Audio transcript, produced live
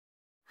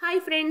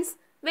Hi friends,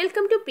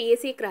 welcome to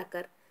PSC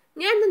cracker.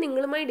 ഞാൻ ഇന്ന്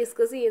നിങ്ങളുമായി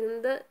ഡിസ്കസ്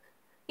ചെയ്യുന്നത്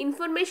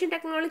ഇൻഫർമേഷൻ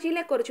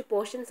ടെക്നോളജിയിലെ കുറച്ച്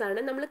പോർഷൻസ് ആണ്.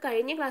 നമ്മൾ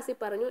കഴിഞ്ഞ ക്ലാസ്സിൽ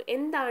പറഞ്ഞു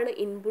എന്താണ്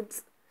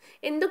ഇൻപുട്സ്,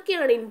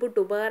 എന്തൊക്കെയാണ് ഇൻപുട്ട്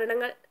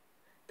ഉപകരണങ്ങൾ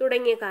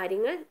തുടങ്ങിയ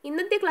കാര്യങ്ങൾ.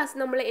 ഇന്നത്തെ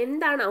ക്ലാസ് നമ്മൾ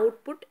എന്താണ്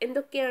ഔട്ട്പുട്ട്,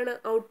 എന്തൊക്കെയാണ്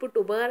ഔട്ട്പുട്ട്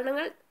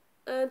ഉപകരണങ്ങൾ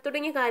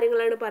തുടങ്ങിയ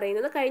കാര്യങ്ങളാണ്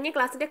പറയുന്നത്. കഴിഞ്ഞ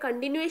ക്ലാസ്സിൻ്റെ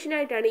കണ്ടിന്യൂവേഷൻ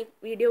ആയിട്ടാണ് ഈ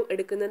വീഡിയോ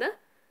എടുക്കുന്നത്.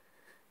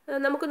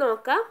 നമുക്ക്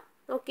നോക്കാം.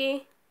 ഓക്കെ,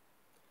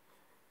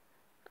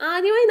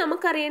 ആദ്യമായി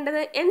നമുക്കറിയേണ്ടത്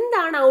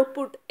എന്താണ്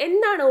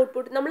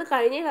ഔട്ട്പുട്ട്. നമ്മൾ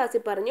കഴിഞ്ഞ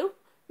ക്ലാസ്സിൽ പറഞ്ഞു,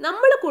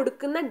 നമ്മൾ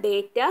കൊടുക്കുന്ന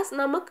ഡേറ്റാസ്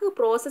നമുക്ക്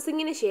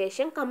പ്രോസസ്സിങ്ങിന്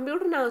ശേഷം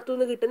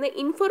കമ്പ്യൂട്ടറിനകത്തുനിന്ന് കിട്ടുന്ന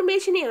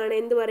ഇൻഫർമേഷനെയാണ്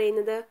എന്ത്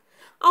പറയുന്നത്,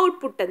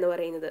 ഔട്ട്പുട്ട് എന്ന്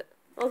പറയുന്നത്.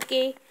 ഓക്കെ,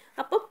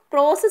 അപ്പോൾ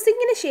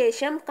പ്രോസസ്സിങ്ങിന്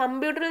ശേഷം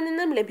കമ്പ്യൂട്ടറിൽ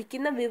നിന്നും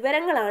ലഭിക്കുന്ന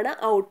വിവരങ്ങളാണ്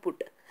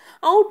ഔട്ട്പുട്ട്.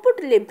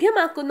 ഔട്ട്പുട്ട്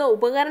ലഭ്യമാക്കുന്ന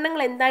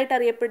ഉപകരണങ്ങൾ എന്തായിട്ട്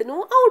അറിയപ്പെടുന്നു,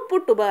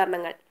 ഔട്ട്പുട്ട്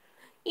ഉപകരണങ്ങൾ.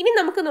 ഇനി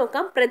നമുക്ക്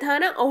നോക്കാം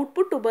പ്രധാന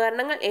ഔട്ട്പുട്ട്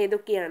ഉപകരണങ്ങൾ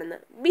ഏതൊക്കെയാണെന്ന്.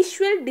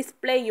 Visual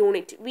display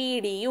unit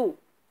VDU,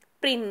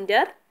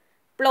 printer,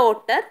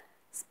 plotter,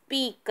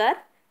 speaker,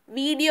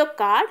 video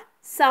card,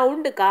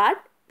 sound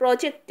card,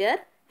 projector,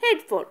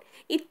 headphone.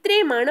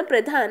 ഇത്രയുമാണ്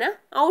പ്രധാന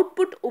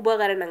ഔട്ട്പുട്ട്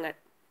ഉപകരണങ്ങൾ.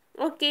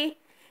 ഓക്കെ,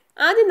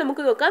 ആദ്യം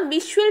നമുക്ക് നോക്കാം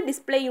വിഷ്വൽ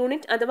ഡിസ്പ്ലേ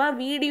യൂണിറ്റ് അഥവാ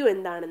VDU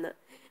എന്താണെന്ന്.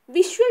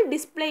 വിഷ്വൽ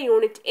ഡിസ്പ്ലേ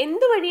യൂണിറ്റ്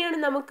എന്തുവഴിയാണ്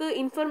നമുക്ക്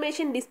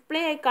ഇൻഫർമേഷൻ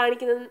ഡിസ്പ്ലേ ആയി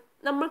കാണിക്കുന്നത്?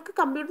 നമുക്ക്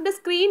കമ്പ്യൂട്ടറിൻ്റെ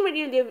സ്ക്രീൻ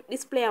വഴി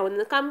ഡിസ്പ്ലേ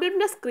ആവുന്നത്.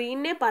 കമ്പ്യൂട്ടറിൻ്റെ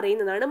സ്ക്രീനിനെ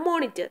പറയുന്നതാണ്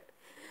മോണിറ്റർ.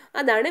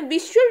 അതാണ്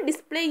വിഷ്വൽ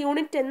ഡിസ്പ്ലേ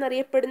യൂണിറ്റ്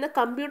എന്നറിയപ്പെടുന്ന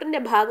കമ്പ്യൂട്ടറിൻ്റെ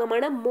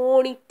ഭാഗമാണ്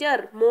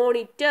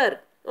monitor.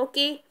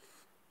 Okay,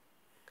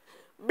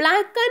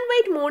 black and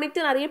white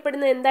monitor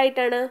അറിയപ്പെടുന്നത്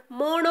എന്തായിട്ടാണ്,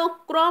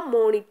 മോണോക്രോം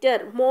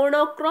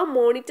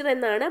മോണിറ്റർ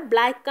എന്നാണ്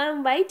ബ്ലാക്ക്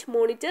ആൻഡ് വൈറ്റ്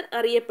മോണിറ്റർ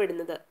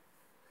അറിയപ്പെടുന്നത്.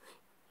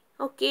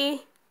 ഓക്കെ,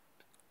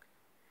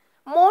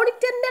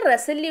 മോണിറ്ററിൻ്റെ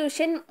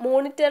റെസല്യൂഷൻ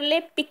മോണിറ്ററിലെ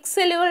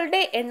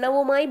പിക്സലുകളുടെ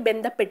എണ്ണവുമായി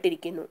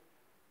ബന്ധപ്പെട്ടിരിക്കുന്നു.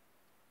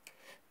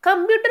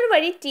 കമ്പ്യൂട്ടർ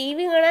വഴി TV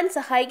കാണാൻ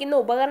സഹായിക്കുന്ന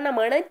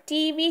ഉപകരണമാണ്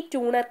TV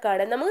ട്യൂണർ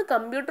കാർഡ്. നമുക്ക്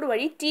കമ്പ്യൂട്ടർ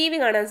വഴി TV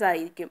കാണാൻ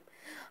സാധിക്കും.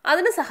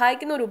 അതിന്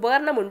സഹായിക്കുന്ന ഒരു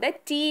ഉപകരണമുണ്ട്,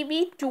 TV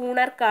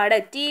ട്യൂണർ കാർഡ്.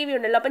 TV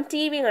ഉണ്ടല്ലോ, അപ്പം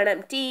TV കാണാം,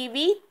 TV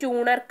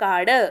ട്യൂണർ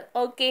കാർഡ്.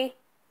 ഓക്കെ,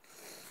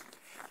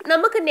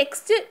 നമുക്ക്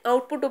നെക്സ്റ്റ്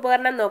ഔട്ട്പുട്ട്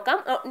ഉപകരണം നോക്കാം.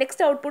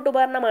 നെക്സ്റ്റ് ഔട്ട്പുട്ട്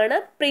ഉപകരണമാണ്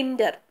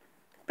പ്രിൻ്റർ.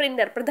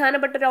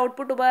 പ്രധാനപ്പെട്ട ഒരു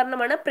ഔട്ട്പുട്ട്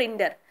ഉപകരണമാണ്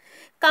പ്രിൻ്റർ.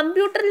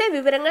 കമ്പ്യൂട്ടറിലെ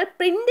വിവരങ്ങൾ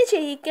പ്രിന്റ്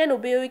ചെയ്യിക്കാൻ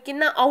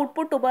ഉപയോഗിക്കുന്ന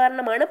ഔട്ട്പുട്ട്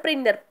ഉപകരണമാണ്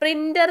പ്രിൻ്റർ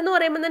എന്ന്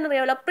പറയുമ്പോൾ തന്നെ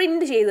അറിയാമല്ലോ,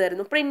 പ്രിന്റ് ചെയ്തു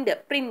തരുന്നു.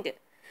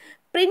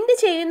 പ്രിന്റ്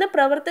ചെയ്യുന്ന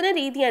പ്രവർത്തന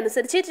രീതി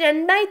അനുസരിച്ച്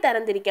രണ്ടായി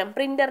തരംതിരിക്കാം.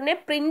 പ്രിൻ്ററിനെ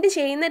പ്രിന്റ്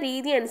ചെയ്യുന്ന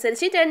രീതി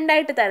അനുസരിച്ച്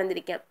രണ്ടായിട്ട്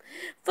തരംതിരിക്കാം.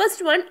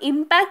 First one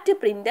impact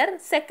printer,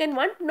 second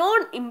one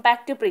non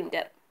impact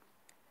printer.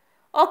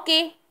 Okay,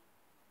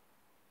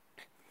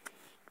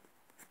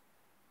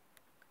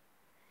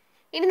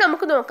 ഇനി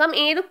നമുക്ക് നോക്കാം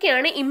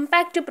ഏതൊക്കെയാണ്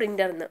ഇമ്പാക്റ്റ്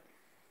പ്രിൻ്റർ എന്ന്.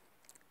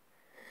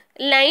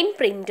 Line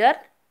printer,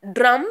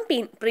 drum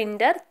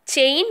printer,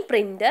 chain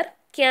printer,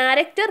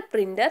 character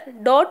printer,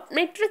 dot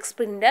matrix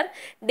printer,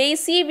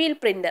 daisy wheel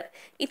printer.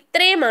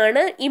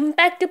 ഇത്രയുമാണ്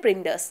ഇമ്പാക്റ്റ്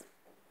പ്രിൻ്റേഴ്സ്.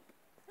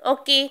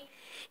 ഓക്കെ,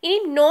 ഇനി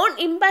നോൺ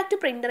ഇമ്പാക്റ്റ്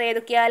പ്രിൻ്റർ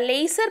ഏതൊക്കെയാണ്?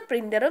 Laser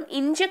പ്രിൻ്ററും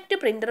inject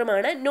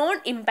പ്രിൻ്ററുമാണ് non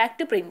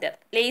impact printer.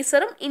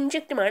 ലേസറും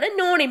ഇൻജക്റ്റുമാണ്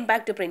non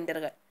impact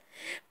പ്രിൻ്ററുകൾ.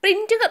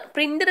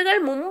 പ്രിൻ്ററുകൾ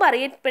മുമ്പ്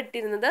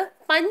അറിയപ്പെട്ടിരുന്നത്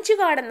പഞ്ച്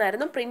കാർഡ്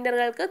എന്നായിരുന്നു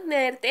പ്രിൻ്ററുകൾക്ക്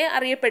നേരത്തെ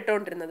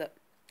അറിയപ്പെട്ടുകൊണ്ടിരുന്നത്.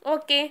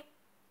 ഓക്കെ,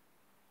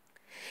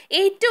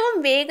 ഏറ്റവും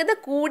വേഗത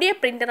കൂടിയ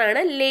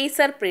പ്രിൻ്ററാണ്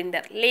ലേസർ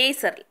പ്രിൻ്റർ.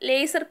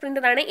 ലേസർ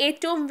പ്രിൻ്ററാണ്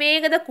ഏറ്റവും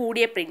വേഗത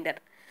കൂടിയ പ്രിൻ്റർ.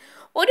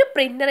 ഒരു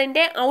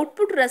പ്രിൻ്ററിൻ്റെ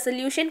ഔട്ട്പുട്ട്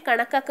റെസല്യൂഷൻ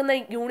കണക്കാക്കുന്ന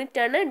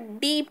യൂണിറ്റാണ്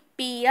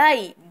DPI,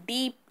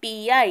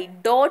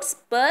 dots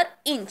per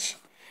inch.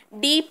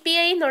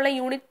 DPI എന്നുള്ള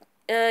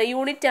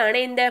യൂണിറ്റാണ്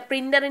എൻ്റെ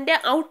പ്രിൻ്ററിൻ്റെ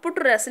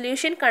ഔട്ട്പുട്ട്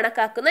റെസല്യൂഷൻ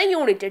കണക്കാക്കുന്ന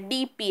യൂണിറ്റ്,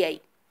 DPI.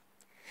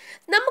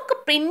 നമുക്ക്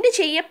പ്രിൻ്റ്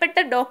ചെയ്യപ്പെട്ട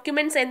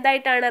ഡോക്യുമെൻറ്റ്സ്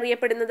എന്തായിട്ടാണ്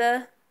അറിയപ്പെടുന്നത്?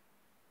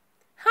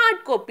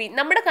 Hard copy.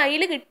 നമ്മുടെ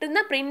കയ്യിൽ കിട്ടുന്ന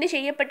പ്രിന്റ്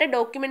ചെയ്യപ്പെട്ട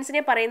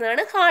ഡോക്യുമെന്റ്സിനെ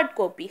പറയുന്നതാണ് ഹാർഡ്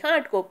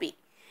കോപ്പി.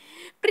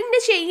 പ്രിന്റ്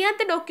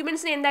ചെയ്യാത്ത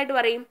ഡോക്യുമെന്റ്സിനെ എന്തായിട്ട്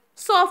പറയും?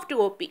 Soft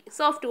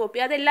copy.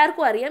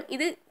 അതെല്ലാവർക്കും അറിയാം.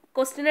 ഇത്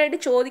ക്വസ്റ്റ്യനായിട്ട്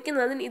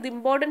ചോദിക്കുന്നതിന് ഇത്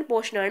ഇമ്പോർട്ടൻറ്റ്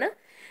പോർഷനാണ്.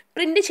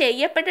 പ്രിന്റ്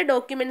ചെയ്യപ്പെട്ട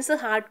ഡോക്യുമെന്റ്സ്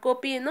ഹാർഡ്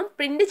കോപ്പി എന്നും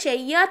പ്രിന്റ്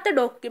ചെയ്യാത്ത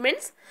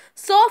ഡോക്യുമെന്റ്സ്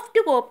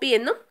സോഫ്റ്റ് കോപ്പി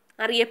എന്നും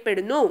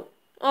അറിയപ്പെടുന്നു.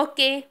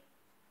 ഓക്കെ,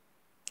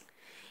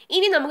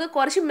 ഇനി നമുക്ക്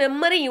കുറച്ച്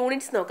മെമ്മറി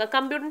യൂണിറ്റ്സ് നോക്കാം.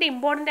 കമ്പ്യൂട്ടറിൻ്റെ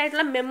ഇമ്പോർട്ടൻ്റ്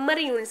ആയിട്ടുള്ള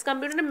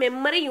കമ്പ്യൂട്ടറിൻ്റെ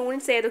മെമ്മറി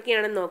യൂണിറ്റ്സ്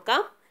ഏതൊക്കെയാണെന്ന്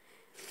നോക്കാം.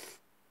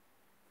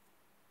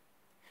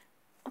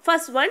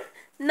 ഫസ്റ്റ് വൺ,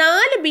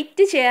 4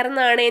 ബിറ്റ്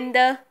ചേർന്നതാണ്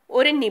എന്ത്,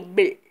 ഒരു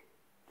നിബിൾ.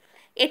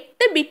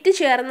 8 ബിറ്റ്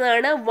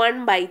ചേർന്നതാണ് 1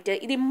 ബൈറ്റ്.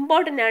 ഇത്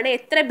ഇമ്പോർട്ടൻ്റ് ആണ്.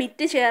 എത്ര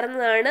ബിറ്റ്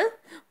ചേർന്നതാണ്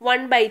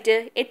 1 ബൈറ്റ്?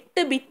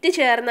 8 ബിറ്റ്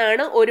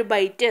ചേർന്നാണ് ഒരു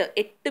ബൈറ്റ്.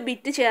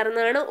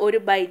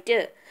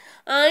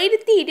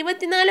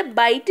 1024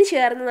 ബൈറ്റ്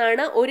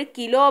ചേർന്നതാണ് ഒരു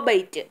കിലോ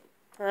ബൈറ്റ്.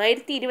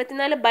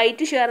 1024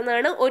 ബൈറ്റ്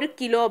ചേർന്നാണ് ഒരു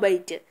കിലോ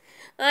ബൈറ്റ്.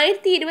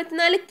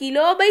 1024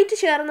 കിലോ ബൈറ്റ്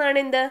ചേർന്നാണ്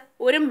എന്ത്,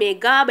 ഒരു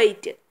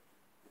മെഗാബൈറ്റ്.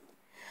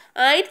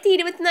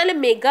 1024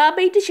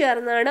 മെഗാബൈറ്റ്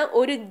ചേർന്നാണ്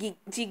ഒരു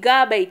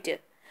ജിഗാബൈറ്റ്.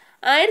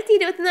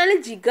 1024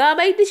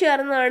 ജിഗാബൈറ്റ്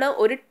ചേർന്നാണ്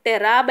ഒരു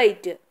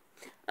ടെറാബൈറ്റ്.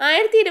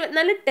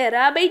 1024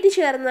 ടെറാബൈറ്റ്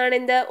ചേർന്നാണ്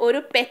എന്ത്, ഒരു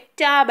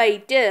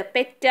പെറ്റാബൈറ്റ്.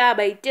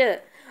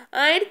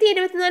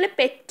 1024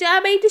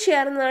 പെറ്റാബൈറ്റ്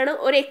ചേർന്നതാണ്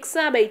ഒരു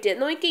എക്സാബൈറ്റ്.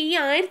 നോക്കി, ഈ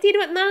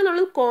 1024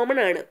 എന്നുള്ളത് കോമൺ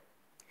ആണ്.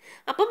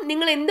 അപ്പം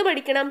നിങ്ങൾ എന്ത്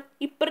പഠിക്കണം?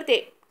 ഇപ്പുറത്തെ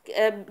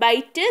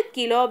byte,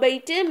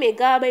 kilobyte,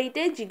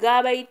 megabyte,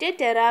 gigabyte,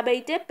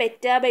 terabyte,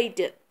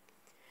 petabyte.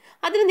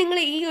 അതിന് നിങ്ങൾ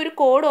ഈ ഒരു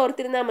കോഡ്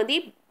ഓർത്തിരുന്നാൽ മതി,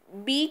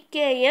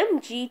 BKM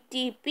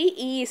GTP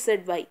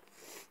EZY.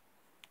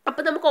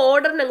 അപ്പം നമുക്ക്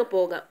ഓർഡറിന് അങ്ങ്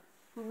പോകാം.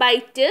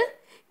 Byte,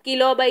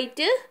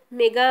 kilobyte,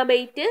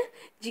 megabyte,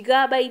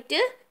 gigabyte,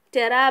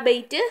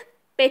 terabyte,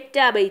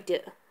 petabyte.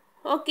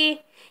 Okay,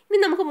 ഇനി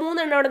നമുക്ക്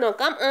 3 എണ്ണം അവിടെ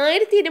നോക്കാം.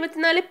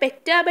 1024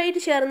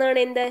 പെറ്റാബൈറ്റ് ചേർന്നാണ്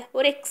എന്ത്?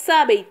 ഒരു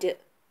എക്സാബൈറ്റ്.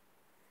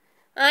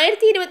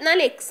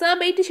 1024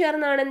 എക്സാബൈറ്റ്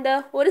ചേർന്നാണ് എന്ത്?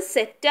 ഒരു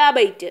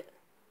സെറ്റാബൈറ്റ്.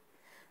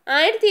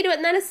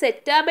 1024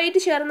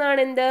 സെറ്റാബൈറ്റ്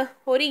ചേർന്നാണ് എന്ത്?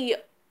 ഒരു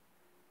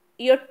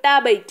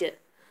യൊട്ടാബൈറ്റ്.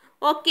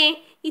 ഓക്കെ,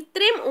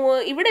 ഇത്രയും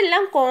ഇവിടെ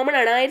എല്ലാം കോമൺ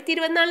ആണ്.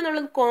 1024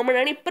 എന്നുള്ളത് കോമൺ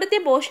ആണ്. ഇപ്പുറത്തെ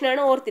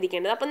പോർഷനാണ്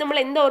ഓർത്തിരിക്കേണ്ടത്. അപ്പം നമ്മൾ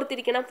എന്ത്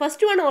ഓർത്തിരിക്കണം?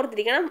 ഫസ്റ്റ് വൺ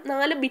ഓർത്തിരിക്കണം,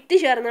 4 ബിറ്റ്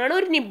ചേർന്നാണ്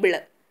ഒരു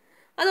നിബിള്.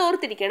 അത്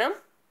ഓർത്തിരിക്കണം.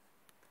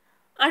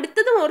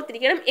 അടുത്തതും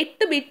ഓർത്തിരിക്കണം,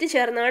 8 ബിറ്റ്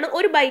ചേർന്നാണ്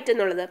ഒരു ബൈറ്റ്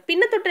എന്നുള്ളത്.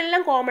 പിന്നെ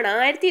തൊട്ടെല്ലാം കോമൺ.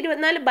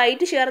 1024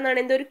 ബൈറ്റ് ചേർന്നാണ്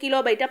എന്തൊരു കിലോ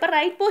ബൈറ്റ്. അപ്പം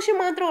റൈറ്റ് പോർഷൻ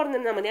മാത്രം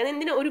ഓർത്തിരുന്നാൽ മതി.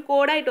 അതെന്തിനും ഒരു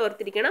കോഡായിട്ട്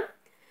ഓർത്തിരിക്കണം.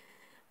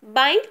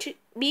 Byte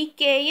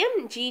BKM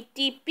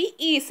GTP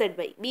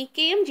EZY.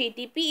 BKM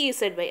GTP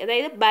EZY,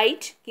 അതായത്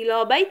byte,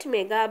 kilobyte,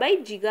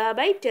 megabyte,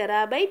 gigabyte,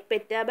 terabyte,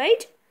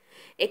 petabyte,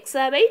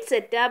 exabyte,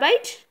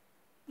 zettabyte,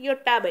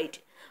 യൊട്ടാബൈറ്റ്.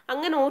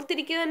 അങ്ങനെ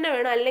ഓർത്തിരിക്കുക തന്നെ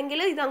വേണം,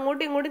 അല്ലെങ്കിൽ ഇത്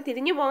അങ്ങോട്ടും ഇങ്ങോട്ടും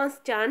തിരിഞ്ഞു പോകാൻ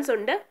ചാൻസ്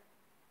ഉണ്ട്.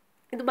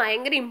 ഇത്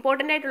ഭയങ്കര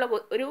ഇമ്പോർട്ടൻ്റ് ആയിട്ടുള്ള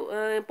ഒരു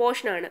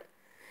പോർഷനാണ്.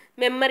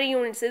 മെമ്മറി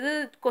യൂണിറ്റ്സ്, ഇത്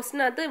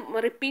ക്വസ്റ്റിനകത്ത്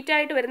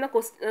റിപ്പീറ്റായിട്ട് വരുന്ന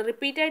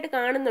റിപ്പീറ്റായിട്ട്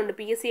കാണുന്നുണ്ട്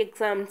PSC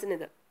എക്സാംസിന്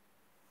ഇത്.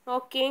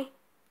 ഓക്കെ,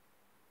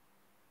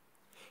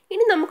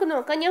 ഇനി നമുക്ക്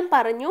നോക്കാം. ഞാൻ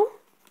പറഞ്ഞു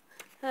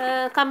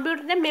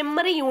കമ്പ്യൂട്ടറിൻ്റെ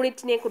മെമ്മറി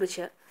യൂണിറ്റിനെ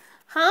കുറിച്ച്.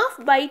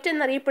 ഹാഫ് ബൈറ്റ്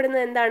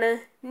എന്നറിയപ്പെടുന്നത് എന്താണ്?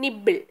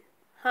 നിബിൾ.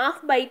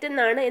 ഹാഫ് ബൈറ്റ്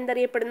എന്നാണ്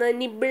എന്തറിയപ്പെടുന്നത്?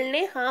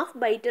 നിബിളിനെ ഹാഫ്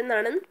ബൈറ്റ്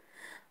എന്നാണ്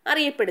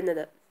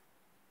അറിയപ്പെടുന്നത്.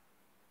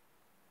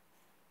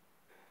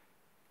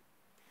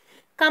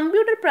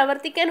 കമ്പ്യൂട്ടർ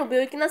പ്രവർത്തിക്കാൻ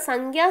ഉപയോഗിക്കുന്ന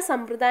സംഖ്യാ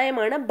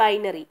സമ്പ്രദായമാണ്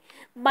ബൈനറി.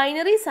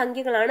 ബൈനറി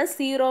സംഖ്യകളാണ്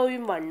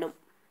 0ഉം 1ഉം.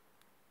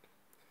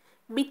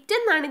 ബിറ്റ്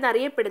എന്നാണ് ഇത്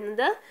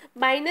അറിയപ്പെടുന്നത്.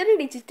 ബൈനറി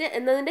ഡിജിറ്റ്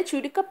എന്നതിൻ്റെ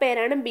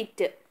ചുരുക്കപ്പേരാണ്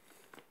ബിറ്റ്.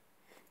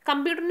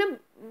 കമ്പ്യൂട്ടറിന്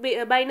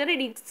ബൈനറി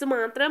ഡിജിറ്റ്സ്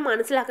മാത്രമേ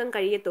മനസ്സിലാക്കാൻ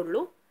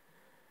കഴിയത്തുള്ളൂ.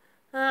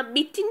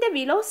 ബിറ്റിൻ്റെ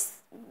വില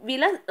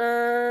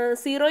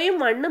 0ഉം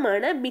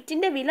 1ഉമാണ്.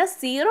 ബിറ്റിൻ്റെ വില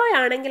 0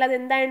 ആണെങ്കിൽ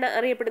അതെന്താണ്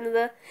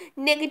അറിയപ്പെടുന്നത്?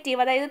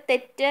 നെഗറ്റീവ്, അതായത്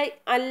തെറ്റ്,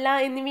 അല്ല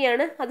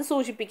എന്നിവയാണ് അത്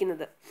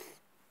സൂചിപ്പിക്കുന്നത്.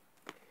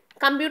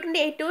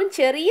 കമ്പ്യൂട്ടറിൻ്റെ ഏറ്റവും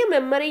ചെറിയ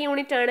മെമ്മറി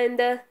യൂണിറ്റ് ആണ്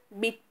എന്ത്?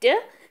 ബിറ്റ്.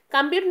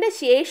 കമ്പ്യൂട്ടറിൻ്റെ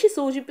ശേഷി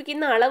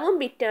സൂചിപ്പിക്കുന്ന അളവും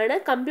ബിറ്റാണ്.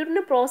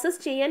 കമ്പ്യൂട്ടറിന് പ്രോസസ്സ്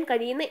ചെയ്യാൻ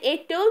കഴിയുന്ന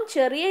ഏറ്റവും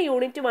ചെറിയ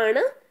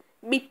യൂണിറ്റുമാണ്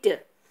ബിറ്റ്.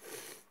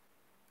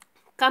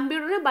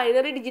 കമ്പ്യൂട്ടറിന്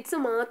ബൈനറി ഡിജിറ്റ്സ്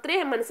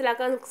മാത്രമേ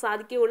മനസ്സിലാക്കാൻ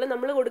സാധിക്കുകയുള്ളൂ.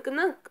 നമ്മൾ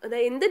കൊടുക്കുന്ന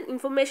എന്ത്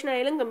ഇൻഫർമേഷൻ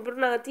ആയാലും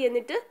കമ്പ്യൂട്ടറിനകത്ത്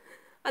ചെന്നിട്ട്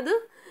അത്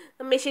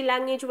മെഷീൻ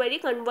ലാംഗ്വേജ് വഴി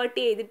കൺവേർട്ട്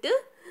ചെയ്തിട്ട്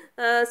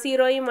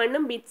 0ഉം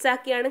 1ഉം ബിറ്റ്സ്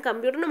ആക്കിയാണ്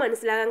കമ്പ്യൂട്ടറിന്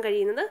മനസ്സിലാക്കാൻ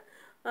കഴിയുന്നത്.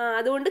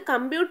 അതുകൊണ്ട്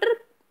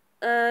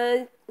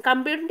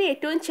കമ്പ്യൂട്ടറിൻ്റെ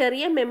ഏറ്റവും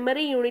ചെറിയ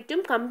മെമ്മറി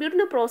യൂണിറ്റും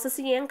കമ്പ്യൂട്ടറിന് പ്രോസസ്സ്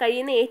ചെയ്യാൻ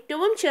കഴിയുന്ന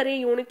ഏറ്റവും ചെറിയ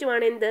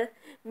യൂണിറ്റുമാണ് എന്ത്?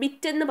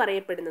 ബിറ്റ് എന്ന്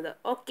പറയപ്പെടുന്നത്.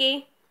 ഓക്കെ,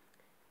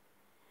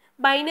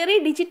 ബൈനറി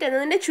ഡിജിറ്റ്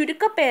എന്നതിൻ്റെ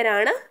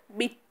ചുരുക്കപ്പേരാണ്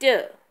ബിറ്റ്.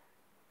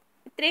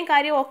 ഇത്രയും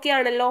കാര്യം ഓക്കെ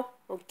ആണല്ലോ?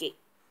 ഓക്കെ,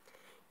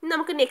 ഇനി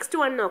നമുക്ക് നെക്സ്റ്റ്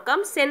വൺ നോക്കാം.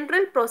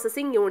 Central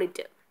processing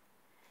unit.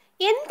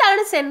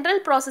 എന്താണ് സെൻട്രൽ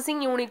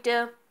പ്രോസസ്സിംഗ് യൂണിറ്റ്?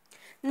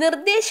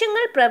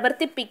 നിർദ്ദേശങ്ങൾ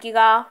പ്രവർത്തിപ്പിക്കുക,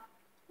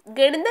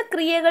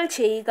 ഗണിതക്രിയകൾ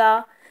ചെയ്യുക,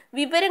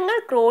 വിവരങ്ങൾ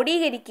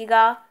ക്രോഡീകരിക്കുക,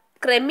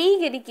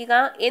 ക്രമീകരിക്കുക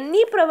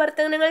എന്നീ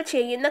പ്രവർത്തനങ്ങൾ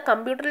ചെയ്യുന്ന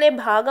കമ്പ്യൂട്ടറിലെ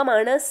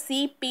ഭാഗമാണ്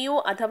CPU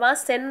അഥവാ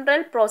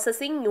സെൻട്രൽ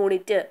പ്രോസസ്സിംഗ്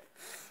യൂണിറ്റ്.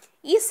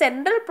 ഈ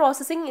സെൻട്രൽ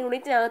പ്രോസസ്സിംഗ്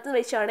യൂണിറ്റിനകത്ത്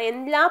വെച്ചാണ്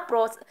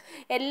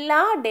എല്ലാ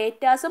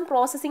ഡേറ്റാസും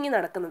പ്രോസസ്സിങ്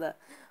നടക്കുന്നത്.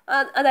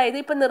 അതായത്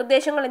ഇപ്പോൾ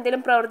നിർദ്ദേശങ്ങൾ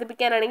എന്തെങ്കിലും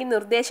പ്രവർത്തിപ്പിക്കാനാണെങ്കിൽ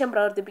നിർദ്ദേശം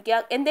പ്രവർത്തിപ്പിക്കുക,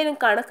 എന്തെങ്കിലും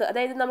കണക്ക്,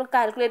 അതായത് നമുക്ക്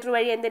കാൽക്കുലേറ്റർ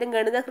വഴി എന്തെങ്കിലും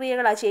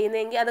ഗണിതക്രിയകളാണ്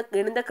ചെയ്യുന്നതെങ്കിൽ അത്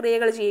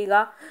ഗണിതക്രിയകൾ ചെയ്യുക,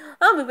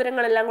 ആ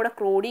വിവരങ്ങളെല്ലാം കൂടെ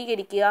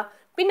ക്രോഡീകരിക്കുക,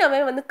 പിന്നെ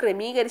അവയെ വന്ന്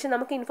ക്രമീകരിച്ച്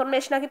നമുക്ക്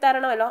ഇൻഫർമേഷനാക്കി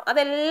തരണമല്ലോ.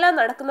 അതെല്ലാം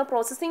നടക്കുന്ന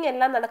പ്രോസസ്സിങ്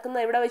എല്ലാം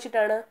നടക്കുന്നത് എവിടെ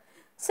വെച്ചിട്ടാണ്?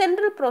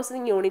 സെൻട്രൽ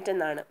പ്രോസസ്സിംഗ്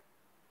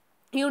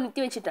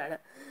യൂണിറ്റ് വെച്ചിട്ടാണ്.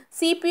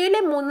 CPU-യിലെ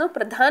 3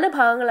 പ്രധാന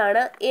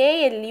ഭാഗങ്ങളാണ്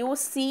ALU,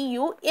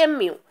 CU,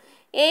 MU.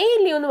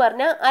 ALU എന്ന്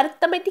പറഞ്ഞാൽ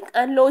arithmetic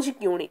and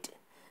logic unit,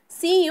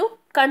 CU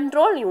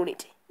control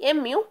unit,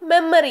 MU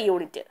memory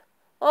unit.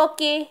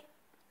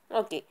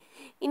 Okay,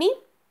 ഇനി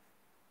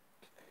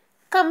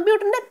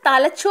കമ്പ്യൂട്ടറിൻ്റെ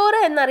തലച്ചോറ്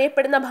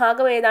എന്നറിയപ്പെടുന്ന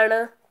ഭാഗം ഏതാണ്?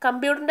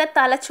 കമ്പ്യൂട്ടറിൻ്റെ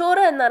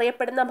തലച്ചോറ്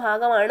എന്നറിയപ്പെടുന്ന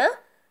ഭാഗമാണ്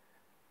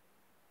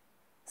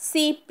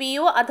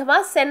CPU അഥവാ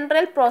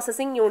സെൻട്രൽ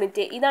പ്രോസസ്സിംഗ്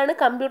യൂണിറ്റ്. ഇതാണ്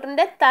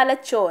കമ്പ്യൂട്ടറിൻ്റെ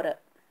തലച്ചോറ്.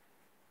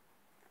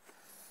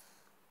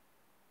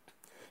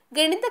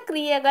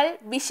 ഗണിതക്രിയകൾ,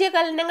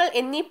 വിശകലനങ്ങൾ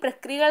എന്നീ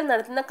പ്രക്രിയകൾ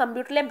നടത്തുന്ന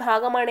കമ്പ്യൂട്ടറിലെ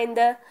ഭാഗമാണ്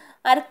എന്ത്?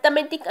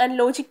 Arithmetic and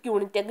logic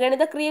unit.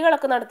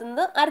 ഗണിതക്രിയകളൊക്കെ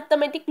നടത്തുന്നത്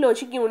അരിത്തമെറ്റിക്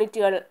ലോജിക്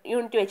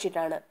യൂണിറ്റ്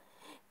വെച്ചിട്ടാണ്.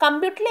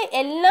 കമ്പ്യൂട്ടറിലെ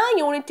എല്ലാ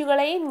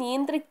യൂണിറ്റുകളെയും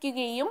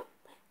നിയന്ത്രിക്കുകയും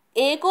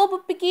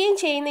ഏകോപിപ്പിക്കുകയും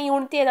ചെയ്യുന്ന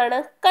യൂണിറ്റ് ഏതാണ്?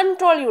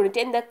 Control unit.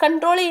 എന്താ?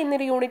 കൺട്രോൾ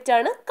ചെയ്യുന്നൊരു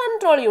യൂണിറ്റാണ്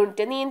കൺട്രോൾ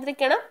യൂണിറ്റ്.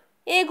 നിയന്ത്രിക്കണം,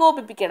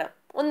 ഏകോപിപ്പിക്കണം,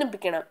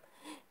 ഒന്നിപ്പിക്കണം.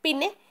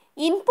 പിന്നെ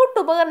ഇൻപുട്ട്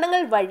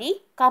ഉപകരണങ്ങൾ വഴി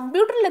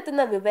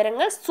കമ്പ്യൂട്ടറിലെത്തുന്ന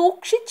വിവരങ്ങൾ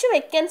സൂക്ഷിച്ചു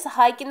വെക്കാൻ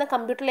സഹായിക്കുന്ന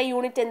കമ്പ്യൂട്ടറിലെ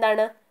യൂണിറ്റ്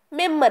എന്താണ്?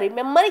 മെമ്മറി.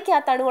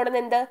 മെമ്മറിക്കകത്താണ്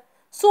കൊണ്ടുവന്ന് എന്ത്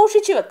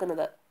സൂക്ഷിച്ചു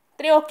വെക്കുന്നത്.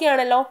 ഇത്രയും ഓക്കെ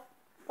ആണല്ലോ?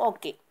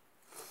 ഓക്കെ.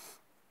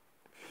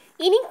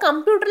 ഇനി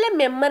കമ്പ്യൂട്ടറിലെ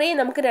മെമ്മറിയെ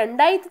നമുക്ക്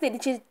രണ്ടായി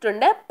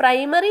തിരിച്ചിട്ടുണ്ട്.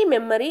 പ്രൈമറി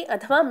മെമ്മറി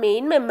അഥവാ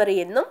മെയിൻ മെമ്മറി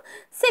എന്നും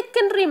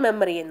സെക്കൻഡറി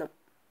മെമ്മറി എന്നും.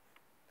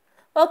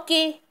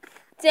 ഓക്കെ.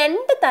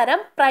 രണ്ട് തരം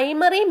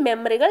പ്രൈമറി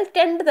മെമ്മറികൾ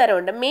രണ്ട്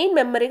തരമുണ്ട്. മെയിൻ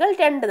മെമ്മറികൾ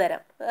രണ്ട്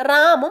തരം,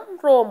 റാമും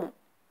റോമും.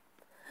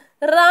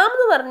 റാം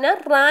എന്ന് പറഞ്ഞാൽ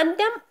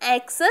random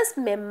access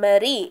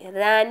memory.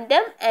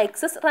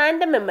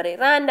 Random memory,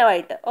 random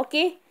ആയിട്ട്.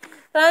 ഓക്കെ.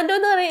 റാൻഡം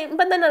എന്ന്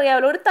പറയുമ്പോൾ തന്നെ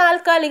അറിയാമല്ലോ, ഒരു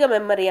താൽക്കാലിക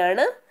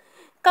മെമ്മറിയാണ്.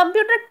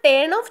 കമ്പ്യൂട്ടർ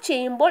ടേൺ ഓഫ്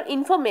ചെയ്യുമ്പോൾ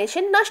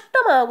ഇൻഫർമേഷൻ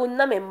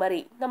നഷ്ടമാകുന്ന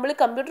മെമ്മറി. നമ്മൾ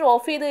കമ്പ്യൂട്ടർ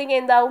ഓഫ് ചെയ്ത് കഴിഞ്ഞാൽ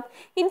എന്താവും?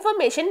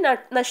 ഇൻഫർമേഷൻ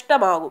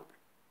നഷ്ടമാകും.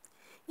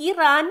 ഈ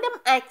റാൻഡം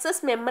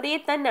ആക്സസ് മെമ്മറിയെ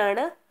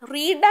തന്നെയാണ്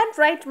റീഡ് ആൻഡ്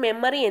റൈറ്റ്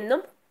മെമ്മറി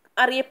എന്നും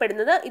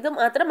അറിയപ്പെടുന്നത്. ഇത്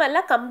മാത്രമല്ല,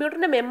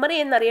 കമ്പ്യൂട്ടറിൻ്റെ memory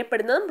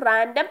എന്നറിയപ്പെടുന്നതും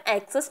random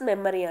access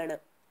മെമ്മറിയാണ്.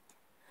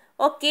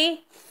 Okay.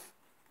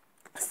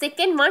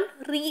 Second one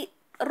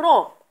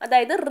Rome,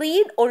 അതായത്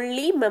റീഡ്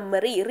ഒൺലി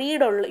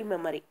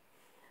മെമ്മറി.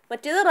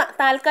 മറ്റേത്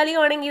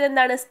താൽക്കാലികമാണെങ്കിൽ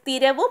ഇതെന്താണ്?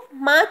 സ്ഥിരവും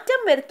മാറ്റം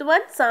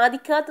വരുത്തുവാൻ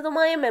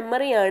സാധിക്കാത്തതുമായ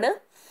മെമ്മറിയാണ്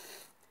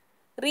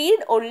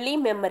റീഡ് ഒൺലി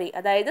മെമ്മറി.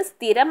 അതായത്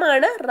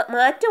സ്ഥിരമാണ്,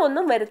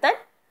 മാറ്റമൊന്നും വരുത്താൻ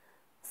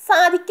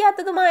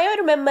സാധിക്കാത്തതുമായ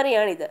ഒരു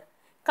മെമ്മറിയാണിത്.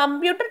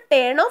 കമ്പ്യൂട്ടർ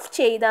ടേൺ ഓഫ്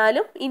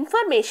ചെയ്താലും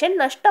ഇൻഫർമേഷൻ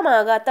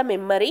നഷ്ടമാകാത്ത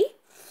മെമ്മറി,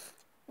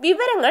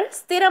 വിവരങ്ങൾ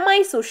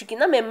സ്ഥിരമായി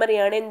സൂക്ഷിക്കുന്ന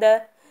മെമ്മറിയാണ് എന്ത്?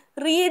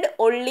 റീഡ്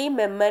ഒൺലി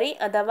മെമ്മറി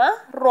അഥവാ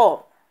റോം.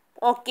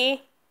 ഓക്കെ.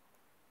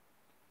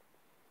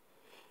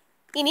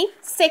 ഇനി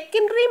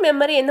സെക്കൻഡറി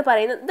മെമ്മറി എന്ന്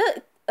പറയുന്നത്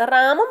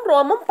റാമും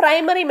റോമും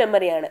പ്രൈമറി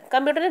മെമ്മറിയാണ്.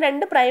 കമ്പ്യൂട്ടറിന്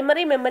രണ്ട്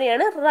പ്രൈമറി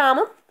മെമ്മറിയാണ്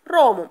റാമും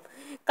റോമും.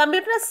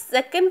 കമ്പ്യൂട്ടറിന്റെ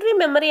സെക്കൻഡറി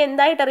മെമ്മറി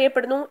എന്തായിട്ട്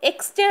അറിയപ്പെടുന്നു?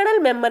 എക്സ്റ്റേണൽ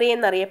മെമ്മറി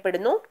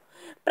എന്നറിയപ്പെടുന്നു.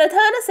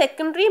 പ്രധാന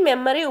സെക്കൻഡറി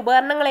മെമ്മറി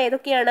ഉപകരണങ്ങൾ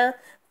ഏതൊക്കെയാണ്?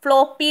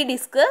 Floppy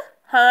disk,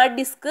 hard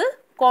disk,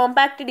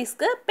 compact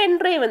disk,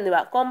 pen drive എന്നിവ.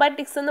 കോമ്പാക്ട്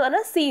ഡിസ്ക് എന്ന്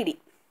പറഞ്ഞാൽ CD.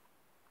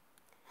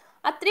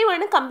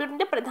 അത്രയുമാണ്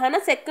കമ്പ്യൂട്ടറിന്റെ പ്രധാന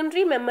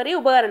സെക്കൻഡറി മെമ്മറി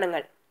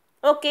ഉപകരണങ്ങൾ.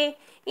 ഓക്കെ.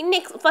 ഇനി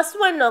ഫസ്റ്റ്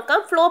വൺ നോക്കാം.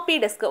 ഫ്ലോപ്പി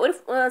ഡിസ്ക് ഒരു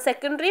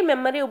സെക്കൻഡറി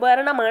മെമ്മറി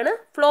ഉപകരണമാണ്.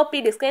 ഫ്ലോപ്പി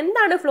ഡിസ്ക്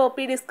എന്താണ്?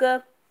 ഫ്ലോപ്പി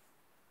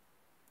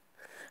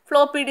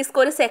ഡിസ്ക്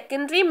ഒരു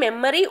സെക്കൻഡറി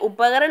മെമ്മറി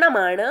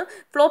ഉപകരണമാണ്.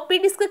 ഫ്ലോപ്പി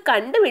ഡിസ്ക്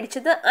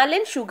കണ്ടുപിടിച്ചത്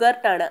അലൻ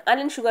ഷുഗർട്ട് ആണ്.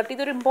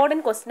 ഇതൊരു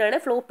ഇമ്പോർട്ടൻറ്റ് ക്വസ്റ്റ്യൻ ആണ്.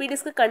 ഫ്ലോപ്പി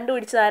ഡിസ്ക്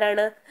കണ്ടുപിടിച്ചത്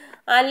ആരാണ്?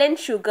 Allen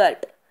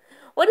Shugart.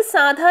 ഒരു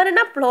സാധാരണ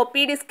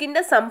ഫ്ലോപ്പി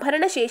ഡിസ്കിന്റെ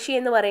സംഭരണ ശേഷി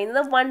എന്ന്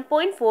പറയുന്നത്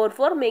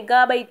 1.44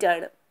 മെഗാബൈറ്റ്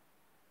ആണ്.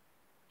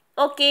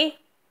 ഓക്കെ.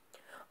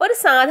 ഒരു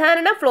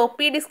സാധാരണ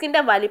ഫ്ലോപ്പി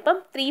ഡിസ്കിന്റെ വലിപ്പം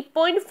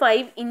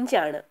 3.5 ഇഞ്ച്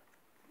ആണ്.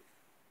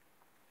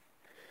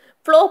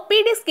 ഫ്ലോപ്പി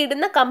ഡിസ്ക്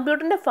ഇടുന്ന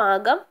കമ്പ്യൂട്ടറിന്റെ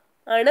ഭാഗം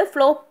ആണ്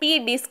floppy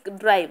disk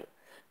drive.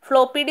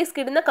 Floppy disk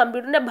ഇടുന്ന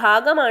കമ്പ്യൂട്ടറിന്റെ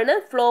ഭാഗമാണ്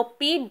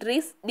ഫ്ലോപ്പി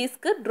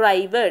ഡിസ്ക്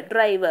ഡ്രൈവ്.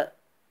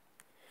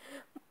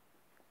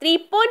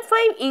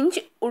 3.5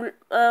 ഇഞ്ച്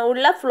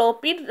ഉള്ള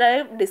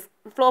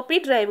ഫ്ലോപ്പി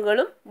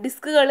ഡ്രൈവുകളും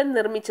ഡിസ്കുകളും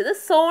നിർമ്മിച്ചത്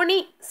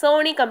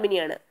സോണി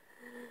കമ്പനിയാണ്.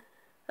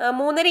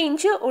 3.5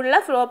 ഇഞ്ച് ഉള്ള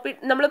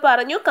നമ്മൾ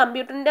പറഞ്ഞു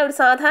കമ്പ്യൂട്ടറിൻ്റെ ഒരു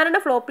സാധാരണ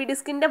ഫ്ലോപ്പി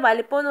ഡിസ്കിൻ്റെ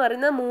വലിപ്പം എന്ന്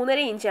പറയുന്നത്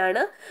 3.5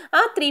 ഇഞ്ചാണ്. ആ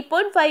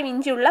 3.5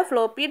 ഇഞ്ചുള്ള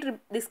ഫ്ലോപ്പി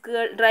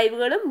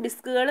ഡ്രൈവുകളും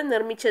ഡിസ്കുകളും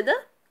നിർമ്മിച്ചത്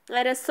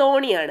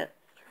സോണിയാണ്.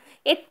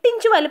 8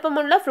 ഇഞ്ച്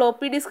വലിപ്പമുള്ള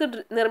ഫ്ലോപ്പി ഡിസ്ക്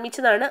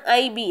നിർമ്മിച്ചതാണ്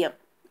IBM.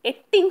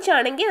 8 ഇഞ്ച്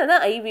ആണെങ്കിൽ അത്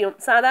IBM.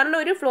 സാധാരണ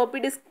ഒരു ഫ്ലോപ്പി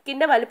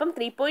ഡിസ്കിൻ്റെ വലിപ്പം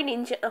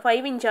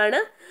 3.5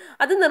 ഇഞ്ചാണ്.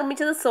 അത്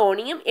നിർമ്മിച്ചത്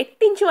സോണിയും.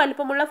 8 ഇഞ്ച്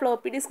വലിപ്പമുള്ള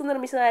ഫ്ലോപ്പി ഡിസ്ക്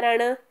നിർമ്മിച്ചത്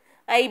ആരാണ്?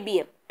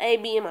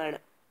 IBM ആണ്.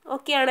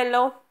 ഓക്കെ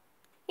ആണല്ലോ?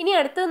 ഇനി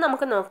അടുത്തത്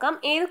നമുക്ക് നോക്കാം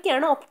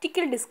ഏതൊക്കെയാണ്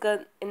ഒപ്റ്റിക്കൽ ഡിസ്ക്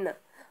എന്ന്.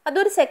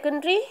 അതൊരു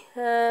സെക്കൻഡറി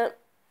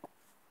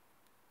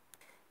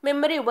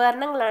മെമ്മറി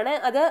ഉപകരണങ്ങളാണ്.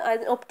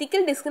 അത്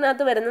ഒപ്റ്റിക്കൽ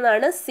ഡിസ്കിനകത്ത്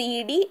വരുന്നതാണ്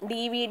CD,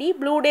 DVD,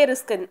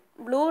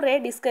 ബ്ലൂറേ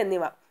ഡിസ്ക്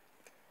എന്നിവ.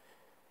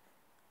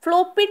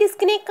 ഫ്ലോപ്പി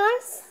ഡിസ്കിനേക്കാൾ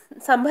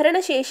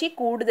സംഭരണശേഷി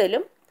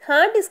കൂടുതലും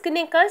ഹാർഡ്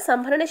ഡിസ്കിനേക്കാൾ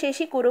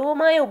സംഭരണശേഷി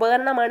കുറവുമായ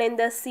ഉപകരണമാണ്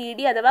എന്ത്? CD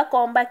അഥവാ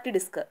കോമ്പാക്ട്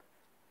ഡിസ്ക്.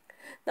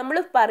 നമ്മൾ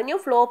പറഞ്ഞു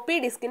ഫ്ലോപ്പി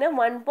ഡിസ്കിന്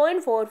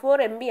 1.44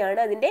 MB ആണ്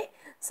അതിൻ്റെ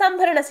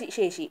സംഭരണ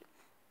ശേഷി.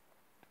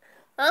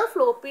 ആ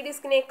ഫ്ലോപ്പി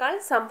ഡിസ്കിനേക്കാൾ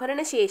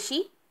സംഭരണശേഷി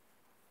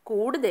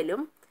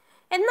കൂടുതലും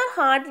എന്നാൽ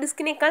ഹാർഡ്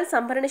ഡിസ്കിനേക്കാൾ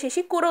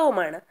സംഭരണശേഷി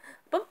കുറവുമാണ്.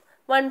 അപ്പം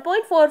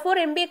 1.44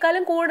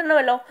 MBയെക്കാളും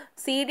കൂടണമല്ലോ.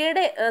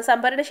 CDയുടെ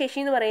സംഭരണശേഷി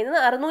എന്ന് പറയുന്നത്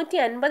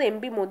 650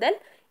 MB മുതൽ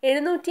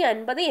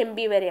 750 MB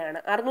വരെയാണ്.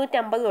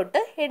 650 തൊട്ട്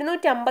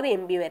 750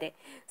 MB വരെ.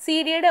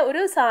 CDയുടെ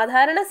ഒരു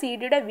സാധാരണ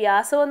CDയുടെ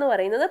വ്യാസം എന്ന്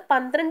പറയുന്നത്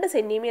 12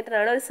 സെൻറ്റിമീറ്റർ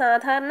ആണ് ഒരു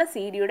സാധാരണ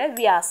CDയുടെ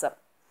വ്യാസം.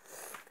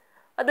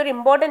 അതൊരു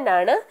ഇമ്പോർട്ടൻ്റ്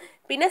ആണ്.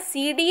 പിന്നെ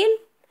CDയിൽ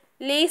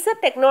ലേസർ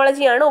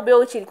ടെക്നോളജിയാണ്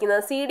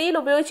ഉപയോഗിച്ചിരിക്കുന്നത്. CDയിൽ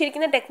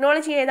ഉപയോഗിച്ചിരിക്കുന്ന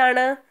ടെക്നോളജി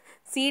ഏതാണ്?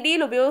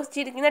 CDയിൽ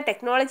ഉപയോഗിച്ചിരിക്കുന്ന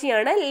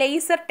ടെക്നോളജിയാണ്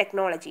ലേസർ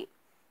ടെക്നോളജി.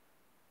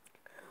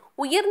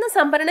 ഉയർന്ന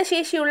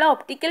സംഭരണശേഷിയുള്ള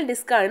ഒപ്റ്റിക്കൽ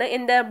ഡിസ്കാണ്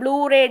എന്ത്?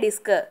 ബ്ലൂറേ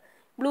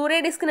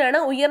ഡിസ്കിനാണ്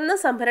ഉയർന്ന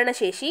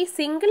സംഭരണശേഷി.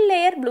 സിംഗിൾ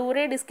ലെയർ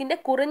ബ്ലൂറേ ഡിസ്കിൻ്റെ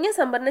കുറഞ്ഞ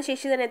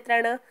സംഭരണശേഷി തന്നെ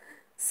എത്രയാണ്?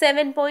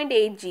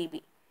 7.8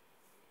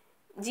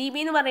 GB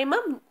എന്ന്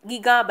പറയുമ്പം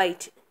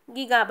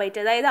ഗിഗാബൈറ്റ്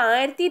അതായത്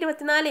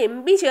 1024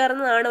 MB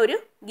ചേർന്നതാണ് ഒരു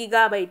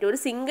ഗിഗാബൈറ്റ്. ഒരു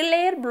സിംഗിൾ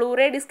ലെയർ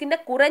ബ്ലൂറേ ഡിസ്കിൻ്റെ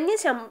കുറഞ്ഞ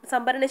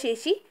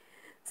സംഭരണശേഷി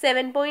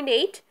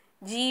 7.8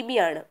 GB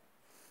ആണ്.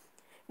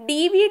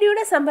 DVD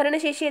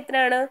സംഭരണശേഷി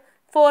എത്രയാണ്?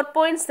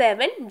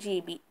 4.7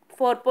 GB.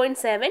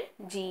 4.7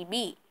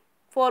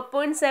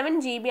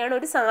 GB ആണ്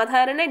ഒരു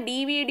സാധാരണ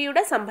DVD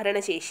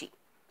സംഭരണശേഷി.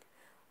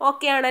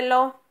 ഓക്കെ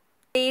ആണല്ലോ.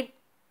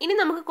 ഇനി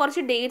നമുക്ക്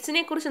കുറച്ച്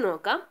ഡേറ്റ്സിനെ കുറിച്ച്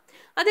നോക്കാം.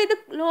 അതായത്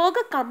ലോക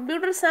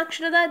കമ്പ്യൂട്ടർ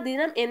സാക്ഷരതാ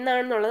ദിനം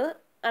എന്നാണെന്നുള്ളത്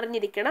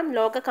അറിഞ്ഞിരിക്കണം.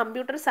 ലോക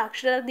കമ്പ്യൂട്ടർ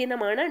സാക്ഷരതാ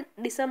ദിനമാണ്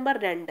December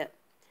 2.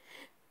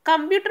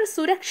 കമ്പ്യൂട്ടർ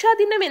സുരക്ഷാ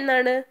ദിനം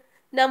എന്നാണ്?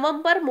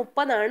 November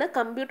 30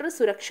 കമ്പ്യൂട്ടർ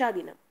സുരക്ഷാ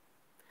ദിനം.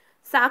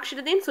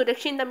 സാക്ഷരതയും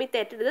സുരക്ഷയും തമ്മിൽ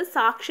തെറ്റരുത്.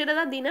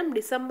 സാക്ഷരതാ ദിനം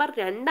December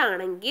 2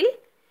 ആണെങ്കിൽ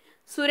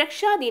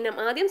സുരക്ഷാ ദിനം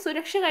ആദ്യം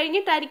സുരക്ഷ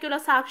കഴിഞ്ഞിട്ടായിരിക്കുമല്ലോ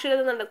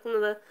സാക്ഷരത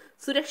നടക്കുന്നത്.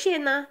 സുരക്ഷ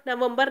എന്നാ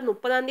November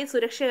 30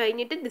 സുരക്ഷ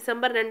കഴിഞ്ഞിട്ട്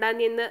December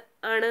 2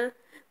 ആണ്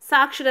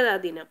സാക്ഷരതാ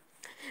ദിനം.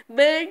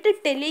 World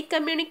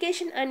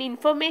telecommunication and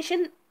information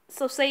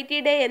society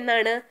day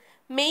എന്നാണ്?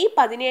 May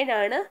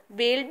 17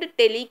 world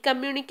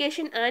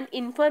telecommunication and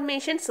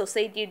information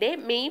society day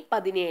May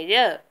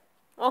 17.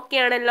 Okay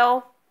ആണല്ലോ.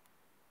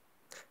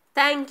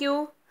 Thank you.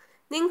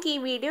 നിങ്ങൾക്ക് ഈ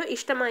വീഡിയോ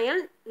ഇഷ്ടമായാൽ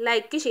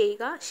ലൈക്ക്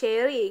ചെയ്യുക,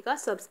 ഷെയർ ചെയ്യുക,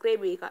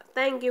 സബ്സ്ക്രൈബ് ചെയ്യുക.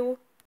 Thank you.